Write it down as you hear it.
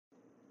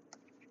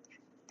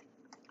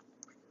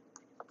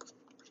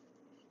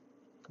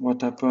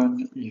what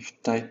happens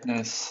if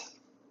tightness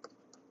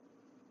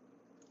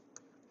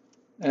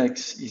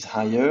X is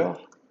higher.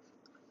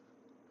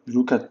 You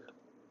look at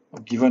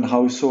a given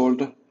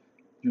household,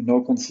 you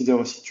now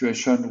consider a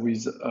situation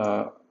with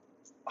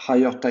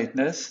higher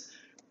tightness.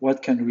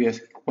 What can we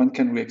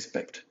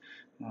expect?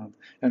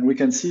 And we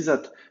can see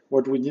that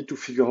what we need to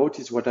figure out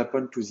is what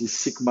happened to this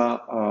sigma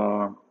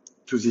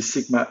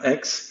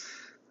X.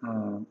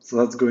 So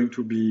that's going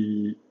to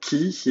be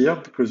key here,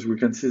 because we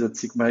can see that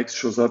sigma X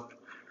shows up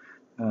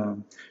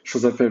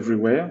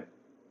everywhere.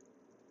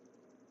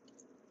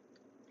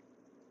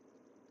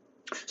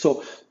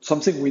 So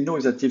something we know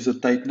is that if the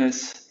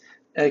tightness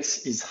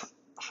X is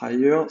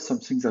higher,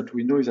 something that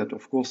we know is that,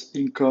 of course,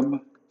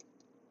 income,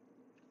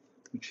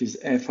 which is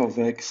f of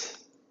X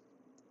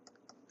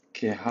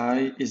K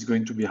high, is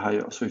going to be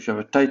higher. So if you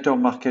have a tighter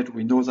market,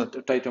 we know that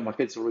a tighter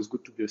market is always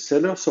good to be a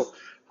seller. So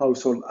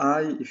household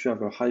I, if you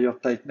have a higher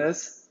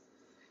tightness,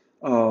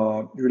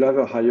 you'll have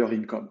a higher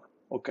income.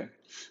 Okay.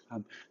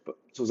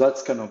 So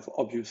that's kind of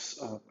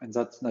obvious, and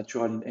that's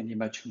natural in any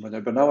matching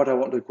model. But now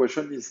the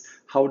question is,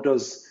 how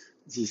does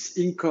this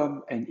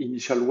income and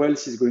initial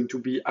wealth is going to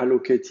be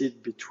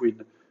allocated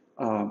between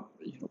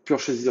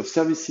purchases of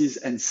services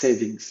and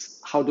savings?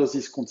 How does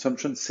this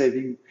consumption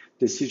saving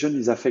decision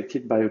is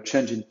affected by a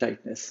change in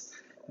tightness?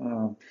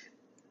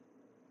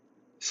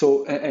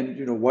 So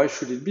why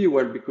should it be?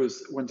 Well,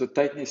 because when the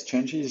tightness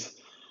changes,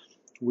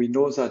 we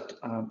know that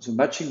the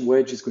matching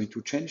wage is going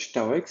to change,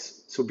 tau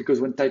X. So because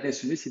when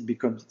tightness changes, it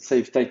becomes, say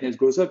if tightness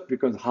goes up, it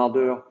becomes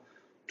harder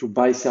to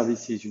buy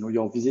services.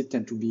 Your visits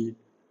tend to be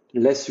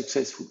less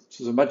successful.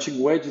 So the matching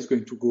wage is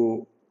going to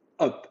go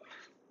up.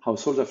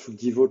 Households have to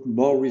devote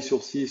more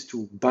resources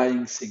to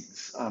buying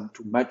things,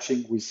 to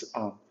matching with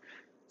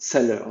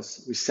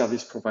sellers, with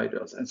service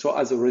providers. And so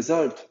as a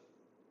result,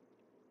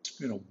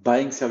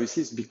 buying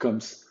services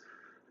becomes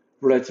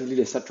relatively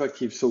less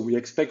attractive. So we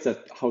expect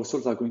that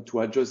households are going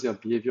to adjust their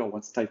behavior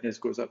once tightness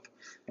goes up.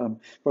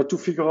 But to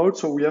figure out,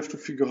 so we have to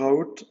figure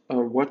out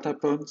what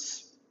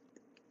happens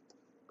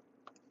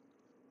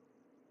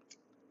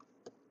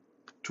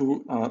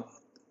to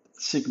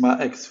sigma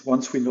X.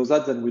 Once we know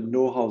that, then we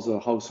know how the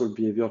household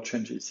behavior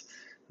changes.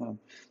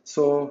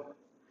 So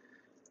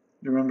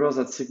remember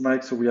that sigma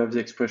X, so we have the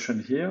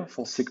expression here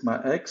for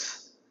sigma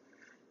X.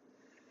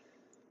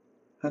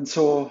 And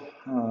so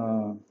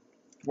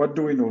what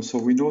do we know? So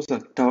we know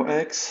that tau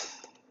X,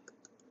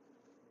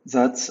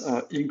 that's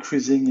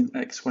increasing in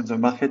X. When the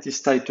market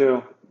is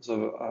tighter,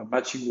 the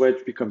matching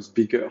wage becomes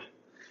bigger.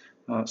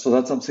 So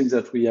that's something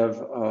that we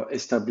have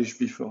established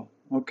before.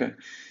 Okay,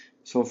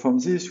 so from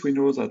this we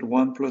know that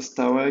 1 plus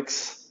tau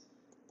X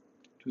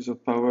to the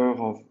power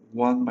of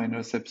 1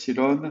 minus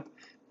epsilon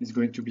is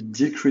going to be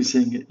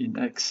decreasing in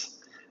X.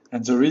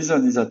 And the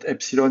reason is that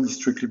epsilon is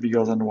strictly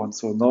bigger than 1.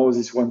 So now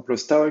this 1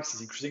 plus tau X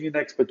is increasing in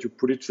X, but you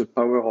put it to the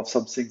power of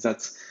something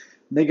that's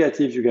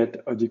negative, you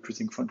get a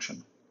decreasing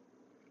function.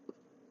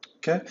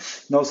 Okay,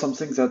 now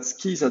something that's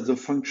key is that the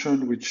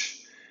function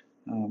which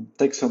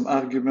takes some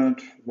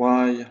argument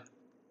y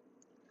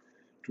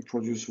to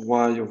produce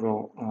y over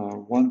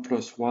 1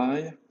 plus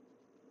y,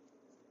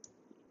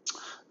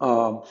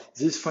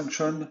 this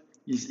function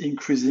is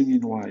increasing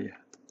in y.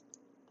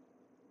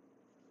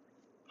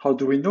 How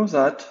do we know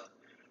that?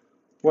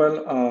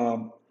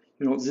 Well,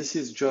 this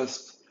is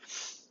just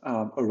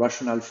a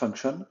rational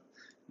function,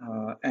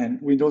 and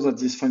we know that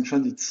this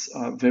function, it's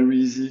very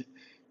easy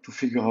to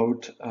figure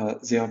out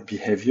their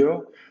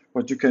behavior.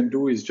 What you can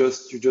do is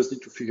you just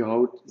need to figure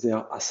out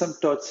their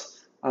asymptotes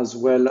as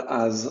well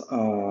as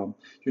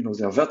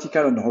their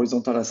vertical and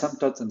horizontal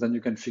asymptotes, and then you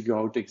can figure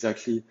out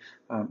exactly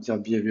their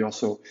behavior.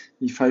 So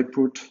if I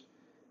put,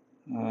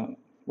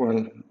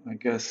 well, I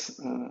guess,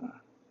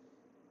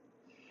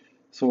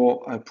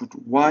 so I put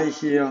y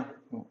here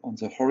on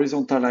the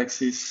horizontal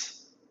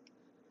axis,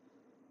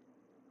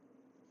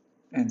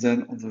 and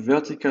then on the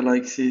vertical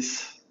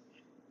axis,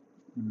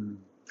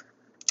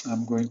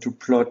 I'm going to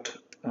plot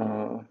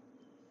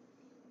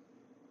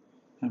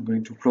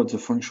the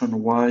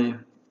function y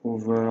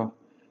over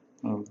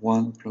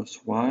 1 plus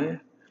y.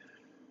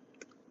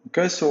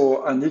 Okay,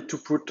 so I need to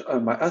put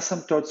my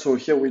asymptote. So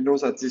here we know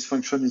that this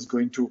function is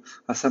going to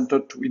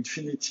asymptote to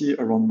infinity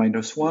around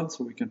 -1,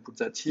 so we can put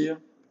that here.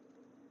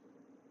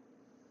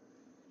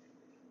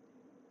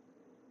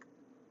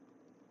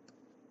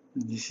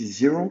 And this is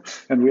 0.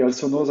 And we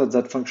also know that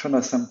that function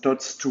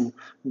asymptotes to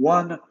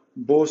 1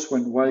 both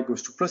when y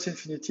goes to plus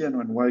infinity and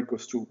when y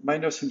goes to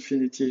minus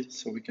infinity.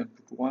 So we can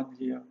put 1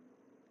 here.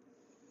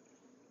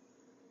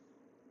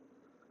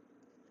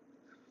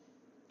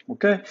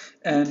 Okay,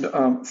 and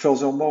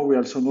furthermore, we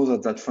also know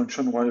that that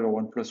function y over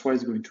 1 plus y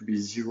is going to be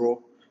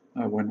 0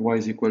 when y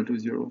is equal to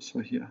 0, so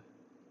here.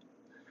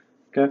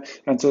 Okay,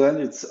 and so then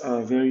it's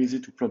very easy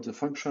to plot the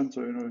function.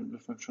 So the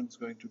function is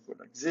going to go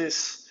like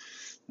this.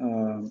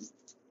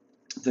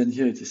 Then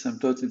here it is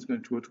asymptote, it's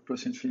going to go to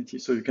plus infinity.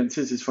 So you can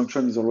see this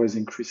function is always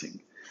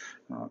increasing.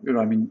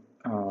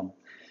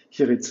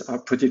 Here it's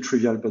pretty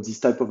trivial, but this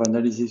type of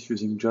analysis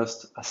using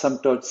just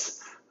asymptotes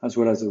as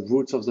well as the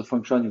roots of the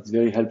function. It's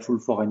very helpful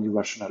for any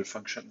rational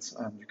functions.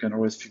 You can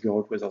always figure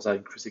out whether they're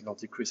increasing or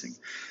decreasing.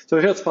 So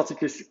here it's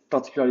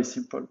particularly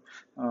simple.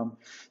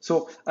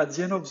 So at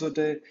the end of the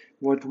day,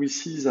 what we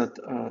see is that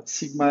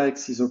sigma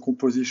x is a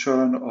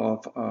composition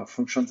of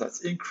functions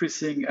that's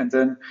increasing, and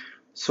then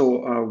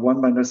so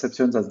 1 minus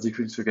epsilon that's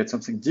decreasing, so you get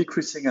something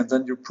decreasing, and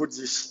then you put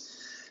this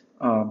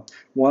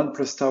 1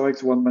 plus tau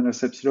x, 1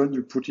 minus epsilon,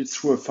 you put it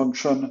through a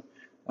function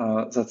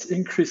that's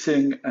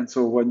increasing, and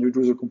so when you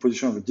do the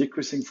composition of a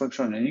decreasing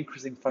function and an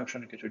increasing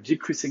function, you get a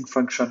decreasing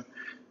function.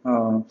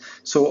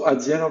 So at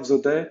the end of the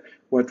day,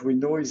 what we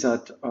know is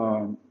that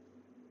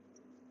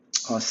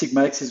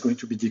sigma x is going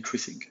to be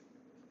decreasing.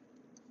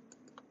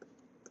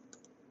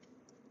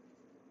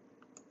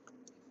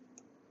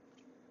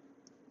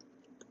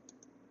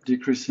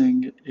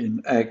 Decreasing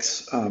in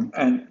x,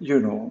 and you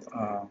know,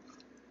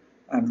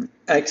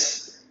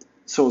 x,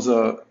 so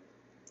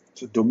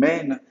the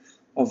domain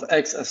of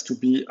x has to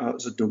be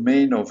the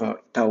domain of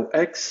tau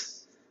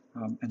x,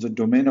 and the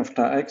domain of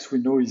tau x we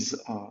know is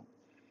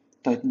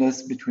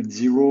tightness between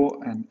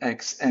 0 and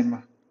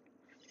xm.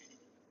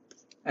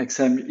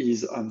 Xm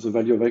is the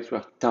value of x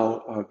where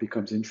tau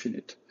becomes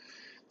infinite.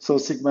 So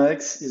sigma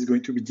x is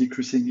going to be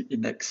decreasing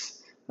in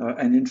x.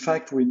 And in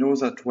fact, we know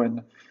that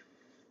when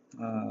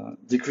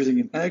decreasing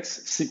in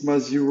x, sigma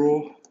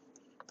 0,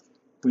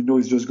 we know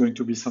is just going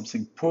to be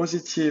something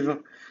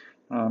positive,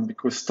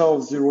 because tau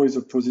of 0 is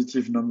a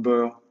positive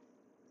number.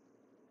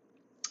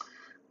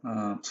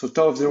 So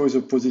tau of 0 is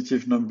a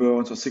positive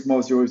number, so sigma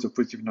of 0 is a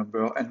positive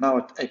number. And now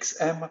at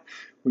xm,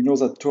 we know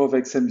that tau of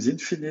xm is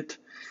infinite.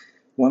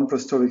 1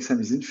 plus tau of xm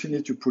is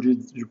infinite. You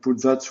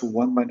put that through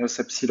 1 minus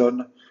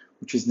epsilon,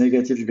 which is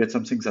negative. You get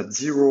something that's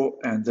 0.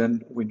 And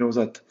then we know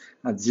that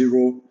at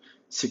 0,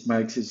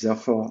 sigma x is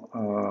therefore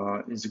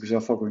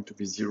going to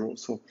be 0.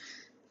 So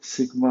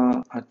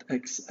sigma at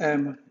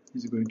xm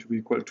is going to be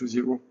equal to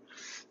 0.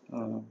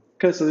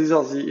 Okay, so these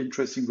are the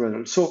interesting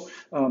results. So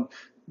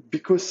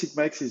because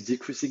sigma x is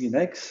decreasing in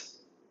x,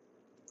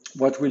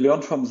 what we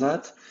learn from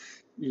that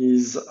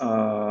is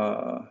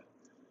are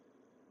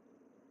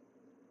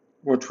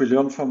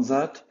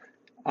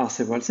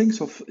several things.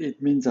 So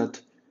it means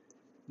that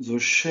the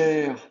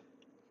share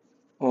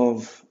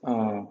of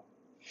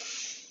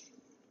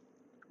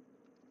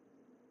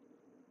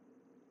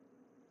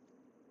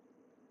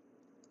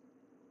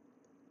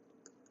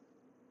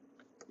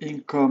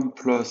income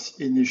plus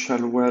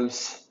initial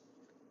wealth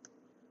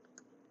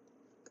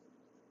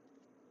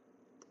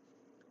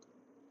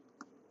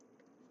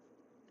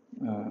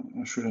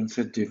I shouldn't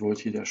say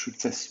devoted, I should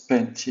say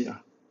spent here.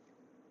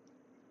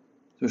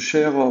 The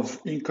share of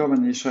income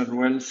and initial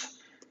wealth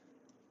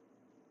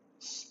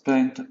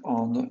spent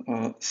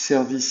on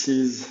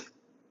services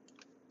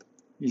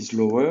is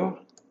lower.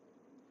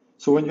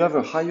 So when you have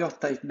a higher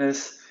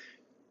tightness,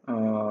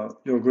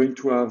 you're going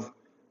to have,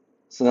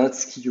 so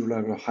that's key, you'll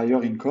have a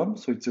higher income,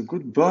 so it's a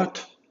good,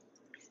 but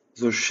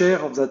the share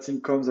of that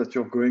income that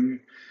you're going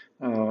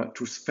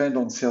to spend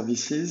on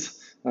services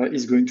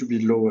is going to be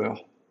lower.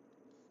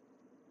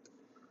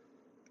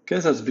 Okay,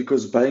 that's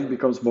because buying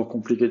becomes more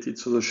complicated.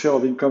 So the share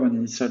of income and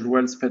initial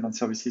wealth spent on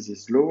services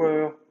is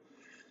lower.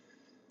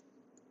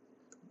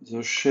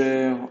 The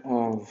share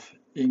of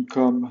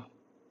income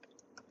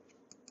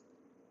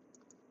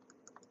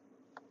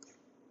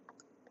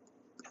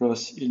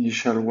plus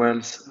initial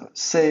wealth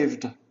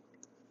saved,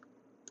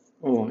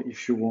 or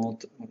if you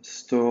want,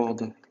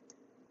 stored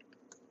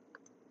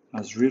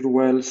as real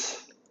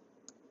wealth,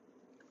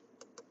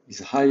 is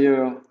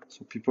higher.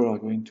 So people are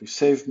going to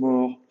save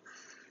more.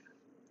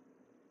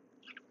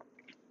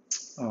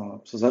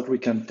 So that we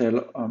can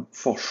tell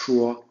for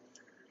sure.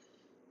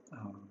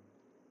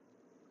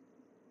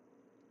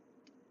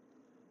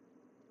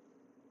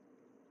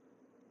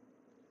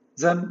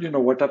 Then, you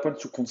know, what happens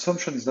to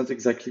consumption is not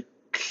exactly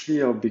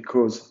clear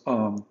because,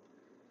 and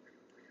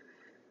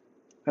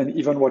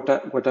even what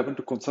happened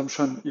to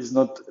consumption is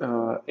not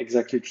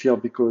exactly clear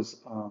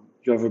because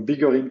you have a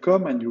bigger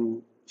income and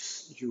you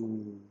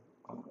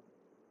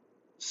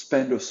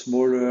spend a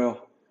smaller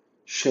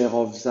share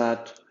of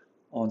that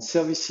on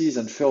services,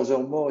 and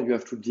furthermore, you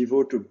have to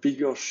devote a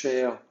bigger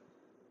share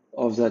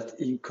of that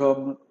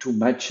income to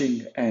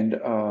matching. And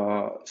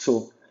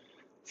so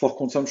for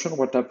consumption,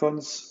 what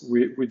happens,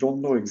 we don't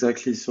know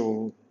exactly.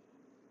 So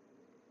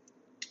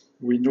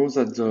we know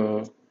that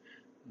the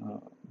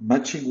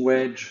matching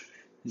wage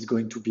is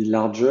going to be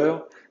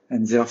larger,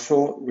 and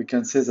therefore we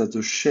can say that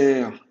the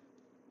share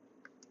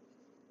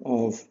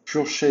of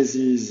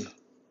purchases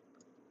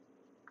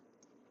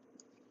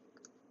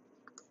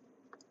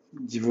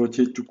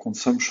devoted to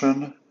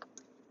consumption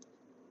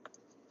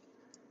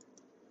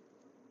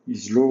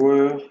is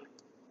lower,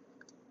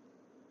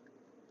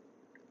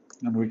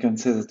 and we can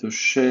say that the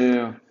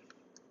share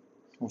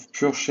of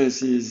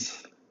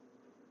purchases,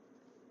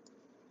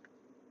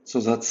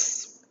 so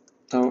that's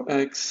tau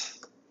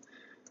x,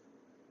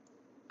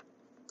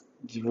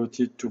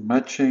 devoted to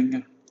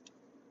matching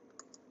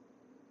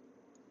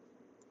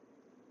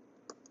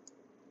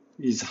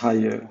is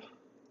higher.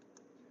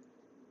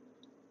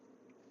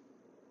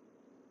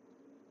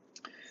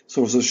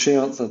 So the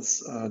share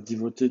that's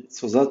devoted,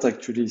 so that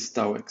actually is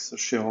tau x, the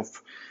share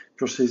of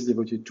purchase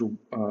devoted to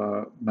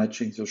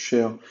matching, the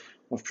share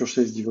of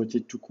purchase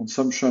devoted to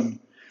consumption.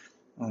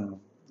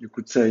 You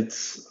could say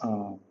it's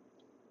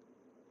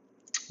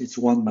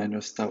 1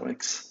 minus tau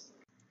x.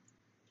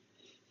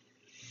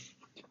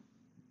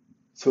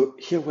 So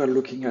here we're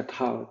looking at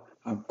how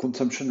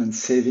consumption and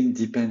saving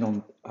depend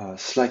on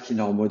slack in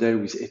our model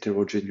with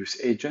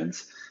heterogeneous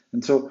agents.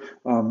 And so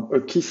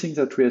a key thing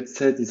that we had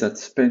said is that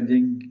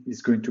spending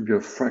is going to be a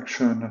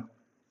fraction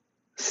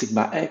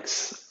sigma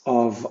x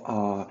of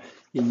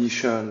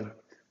initial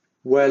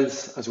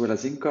wealth as well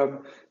as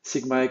income.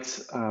 Sigma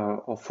x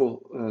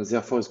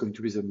therefore is going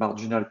to be the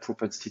marginal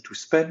propensity to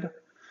spend.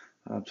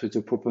 So it's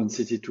a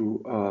propensity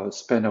to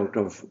spend out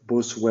of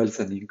both wealth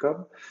and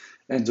income.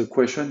 And the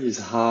question is,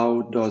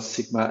 how does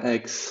sigma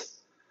x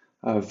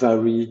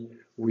vary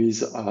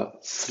with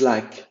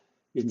slack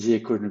in the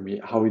economy,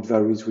 how it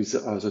varies with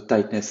the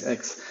tightness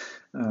x.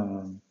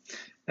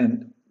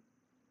 And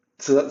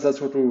so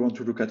that's what we want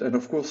to look at. And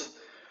of course,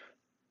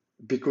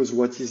 because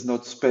what is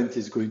not spent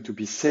is going to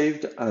be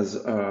saved as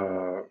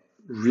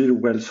real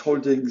wealth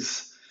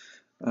holdings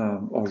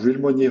or real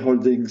money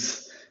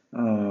holdings,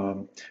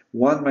 1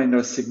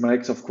 minus sigma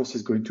x, of course,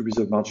 is going to be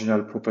the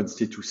marginal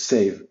propensity to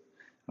save.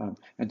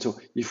 And so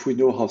if we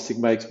know how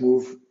sigma x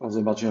move, or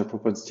the marginal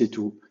propensity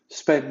to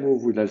spend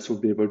move, we'll also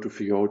be able to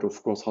figure out,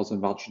 of course, how the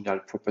marginal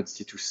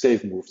propensity to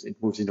save moves. It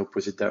moves in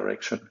opposite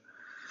direction.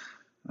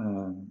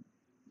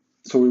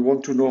 So we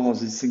want to know how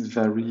these things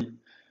vary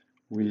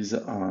with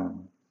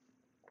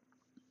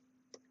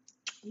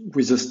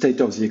the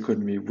state of the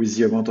economy, with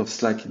the amount of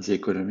slack in the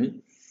economy.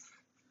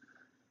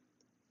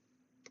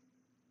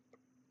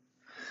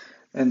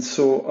 And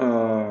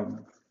so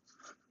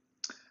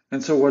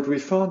what we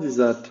found is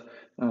that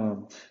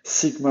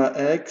sigma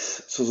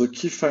x, so the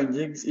key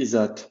findings is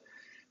that,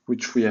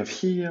 which we have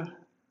here,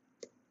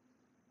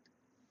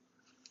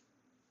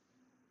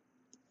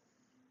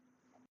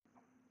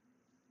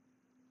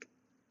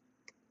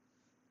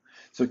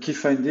 the key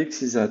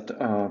findings is that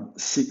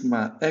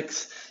sigma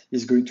x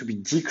is going to be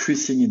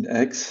decreasing in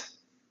x.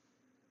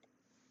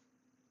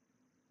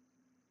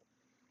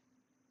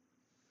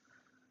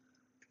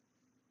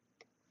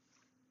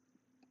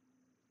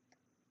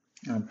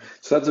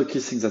 So that's the key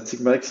thing, that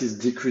sigma x is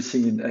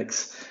decreasing in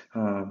x.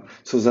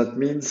 So that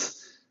means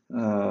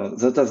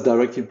that has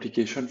direct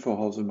implication for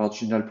how the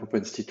marginal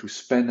propensity to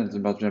spend and the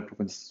marginal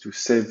propensity to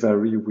save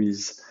vary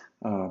with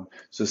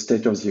the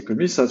state of the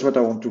economy. So that's what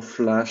I want to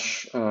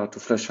flash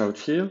out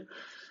here.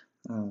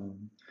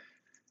 And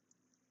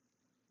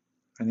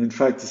in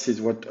fact, this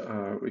is what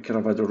we kind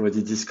of had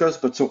already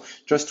discussed. But so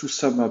just to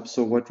sum up,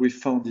 so what we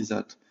found is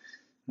that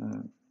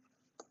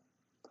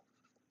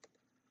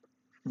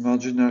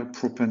marginal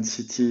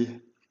propensity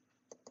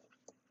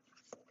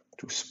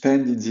to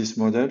spend in this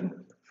model,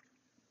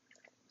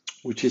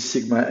 which is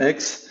sigma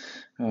x,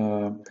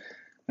 and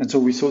so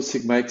we saw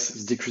sigma x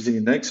is decreasing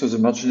in x, so the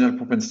marginal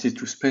propensity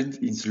to spend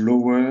is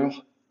lower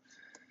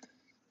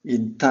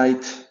in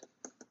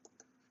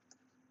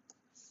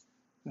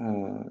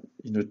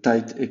a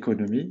tight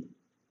economy.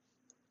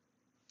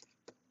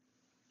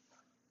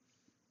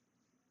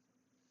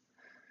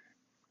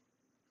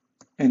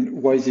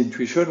 And why is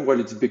intuition? Well,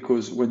 it's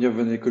because when you have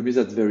an economy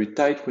that's very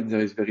tight, when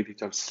there is very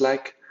little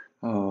slack,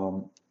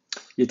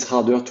 it's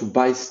harder to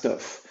buy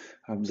stuff.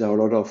 There are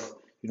a lot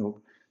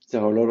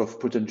of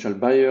potential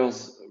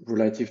buyers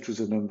relative to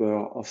the number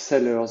of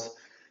sellers.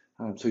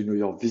 So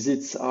your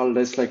visits are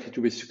less likely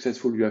to be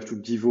successful. You have to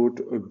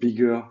devote a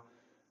bigger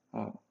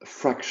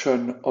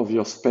fraction of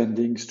your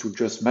spendings to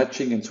just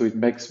matching, and so it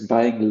makes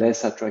buying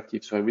less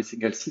attractive. So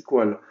everything else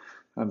equal,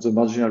 the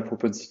marginal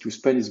propensity to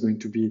spend is going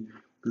to be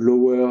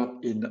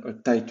lower in a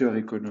tighter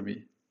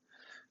economy.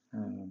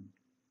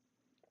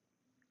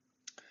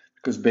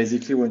 Because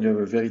basically when you have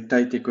a very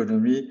tight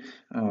economy,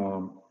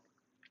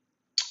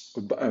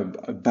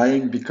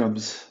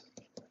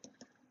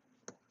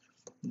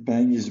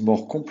 buying is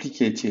more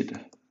complicated.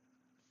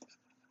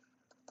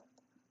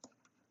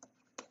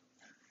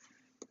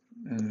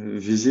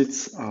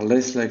 Visits are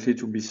less likely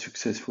to be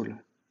successful.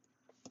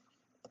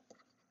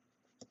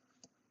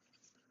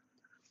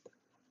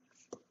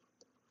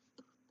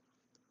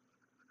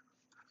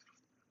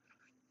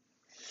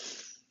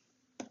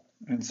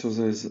 And so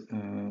there's a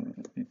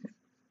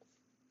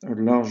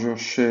larger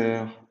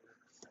share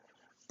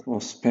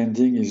of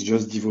spending is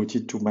just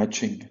devoted to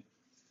matching.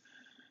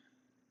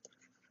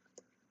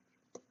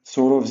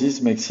 So all of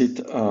this makes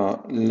it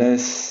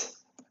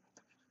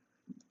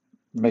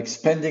makes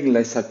spending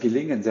less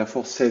appealing and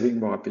therefore saving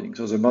more appealing.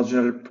 So the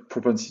marginal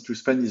propensity to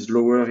spend is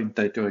lower in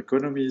tighter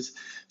economies.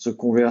 The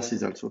converse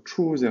is also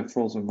true.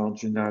 Therefore, the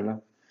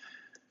marginal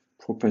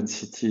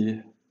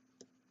propensity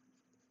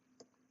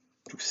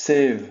to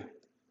save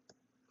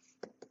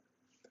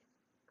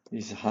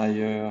is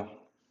higher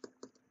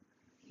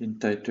in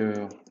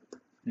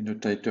a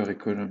tighter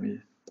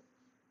economy.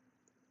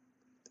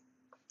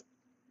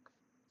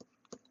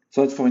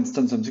 So that's, for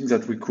instance, something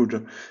that we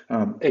could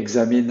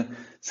examine,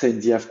 say,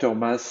 in the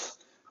aftermath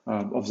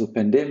of the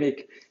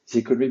pandemic. the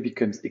economy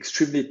becomes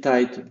extremely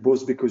tight,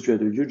 both because you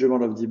had a huge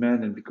amount of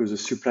demand and because the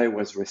supply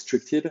was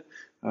restricted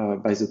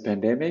by the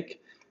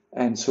pandemic.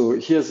 And so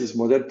here this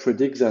model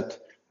predicts that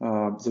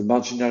the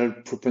marginal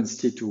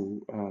propensity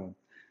to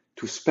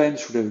spend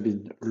should have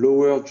been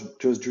lower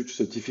just due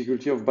to the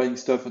difficulty of buying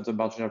stuff, and the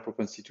marginal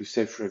propensity to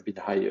save should have been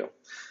higher.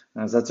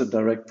 That's a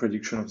direct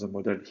prediction of the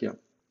model here.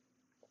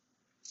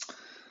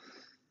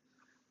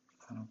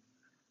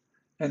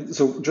 And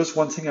so just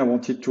one thing I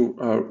wanted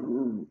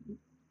to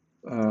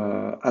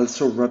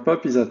also wrap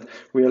up is that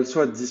we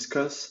also had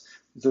discussed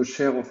the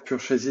share of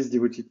purchases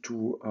devoted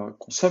to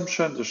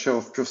consumption, the share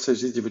of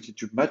purchases devoted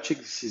to matching.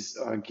 This is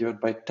given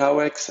by tau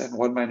x and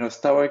 1 minus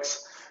tau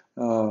x.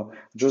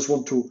 Just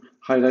want to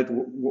highlight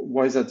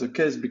why is that the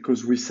case,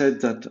 because we said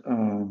that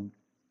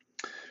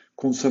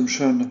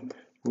consumption,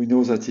 we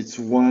know that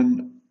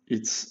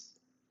it's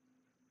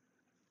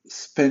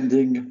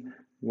spending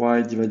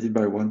y divided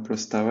by 1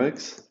 plus tau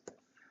x.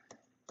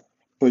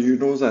 But you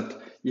know that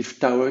if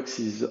tau x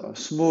is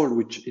small,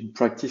 which in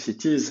practice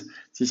it is,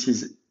 this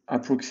is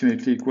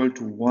approximately equal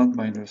to 1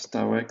 minus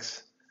tau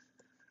x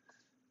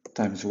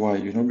times y,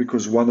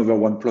 because 1 over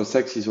 1 plus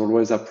x is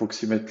always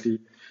approximately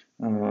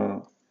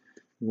 1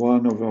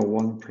 over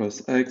 1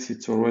 plus x,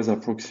 it's always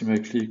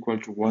approximately equal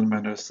to 1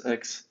 minus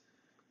x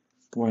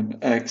when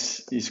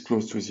x is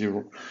close to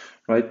 0,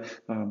 right?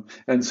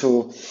 And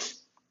so,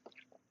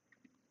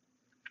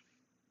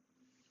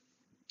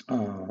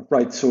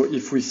 right, so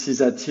if we see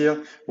that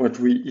here, what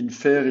we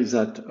infer is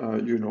that,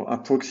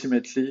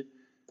 approximately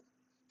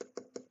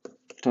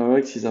tau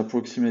x is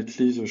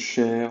approximately the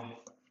share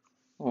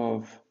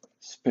of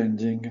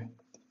spending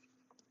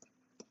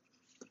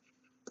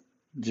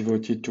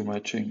devoted to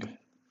matching.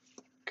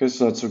 Okay,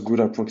 so that's a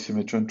good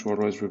approximation to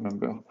always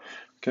remember.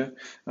 Okay,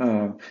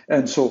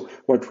 and so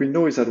what we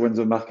know is that when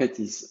the market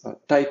is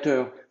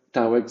tighter,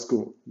 tau x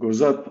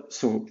goes up.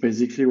 So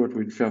basically what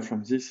we infer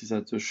from this is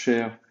that the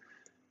share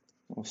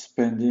of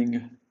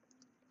spending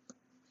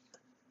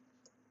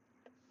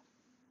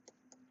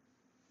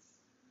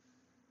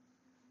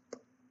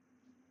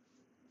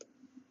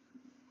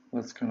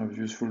that's kind of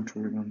useful to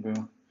remember.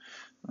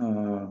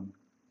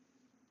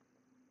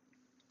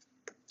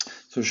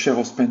 So share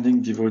of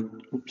spending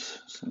devoted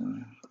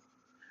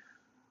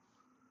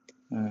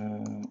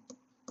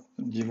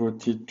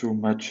to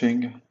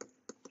matching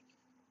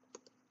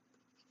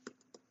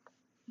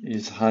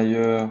is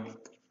higher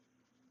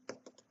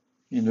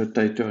in a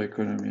tighter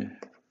economy.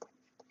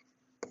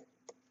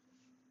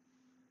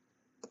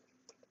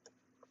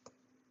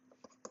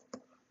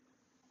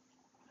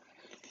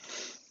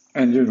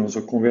 And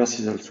the converse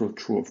is also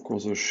true, of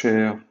course. The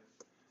share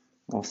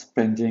of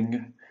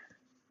spending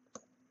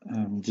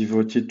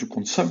devoted to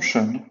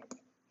consumption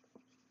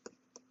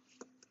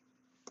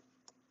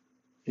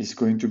is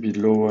going to be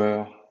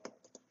lower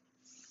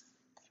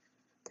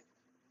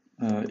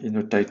in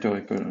a tighter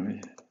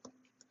economy.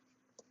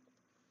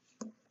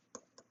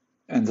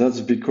 And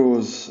that's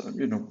because,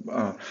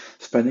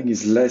 spending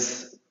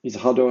is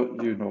harder,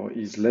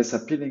 is less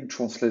appealing,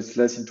 translates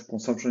less into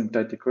consumption in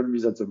tight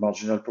economies, that the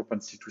marginal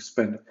propensity to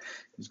spend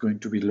is going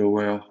to be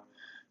lower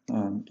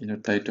in a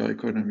tighter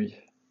economy.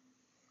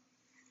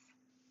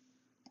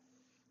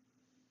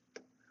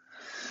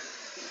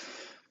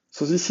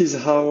 So this is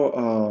how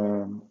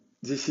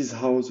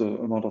the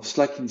amount of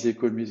slack in the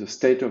economy, the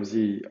state of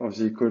the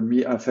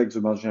economy, affects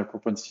the marginal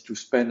propensity to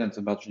spend and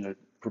the marginal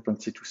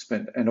propensity to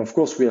spend. And of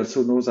course, we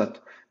also know that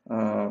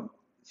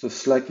the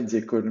slack in the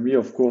economy,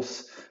 of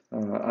course,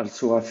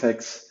 also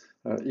affects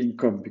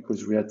income,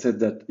 because we had said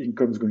that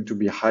income is going to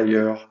be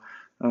higher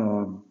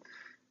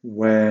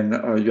when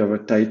you have a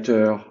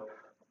tighter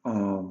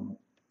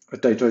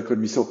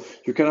economy. So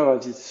you kind of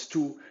have these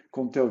two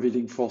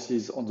countervailing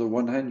forces. On the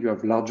one hand, you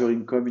have larger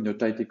income in a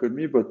tight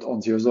economy, but on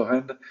the other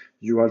hand,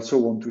 you also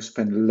want to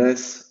spend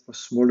less, a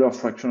smaller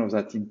fraction of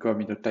that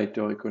income in a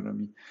tighter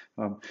economy.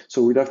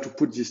 So we'll have to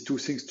put these two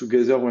things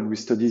together when we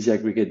study the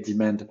aggregate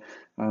demand,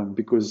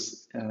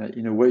 because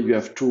in a way you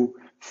have two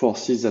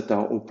forces that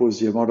are opposed: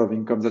 the amount of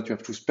income that you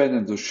have to spend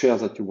and the share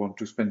that you want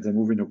to spend. They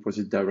move in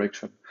opposite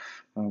direction.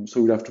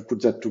 So we'll have to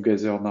put that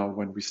together now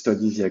when we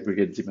study the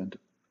aggregate demand.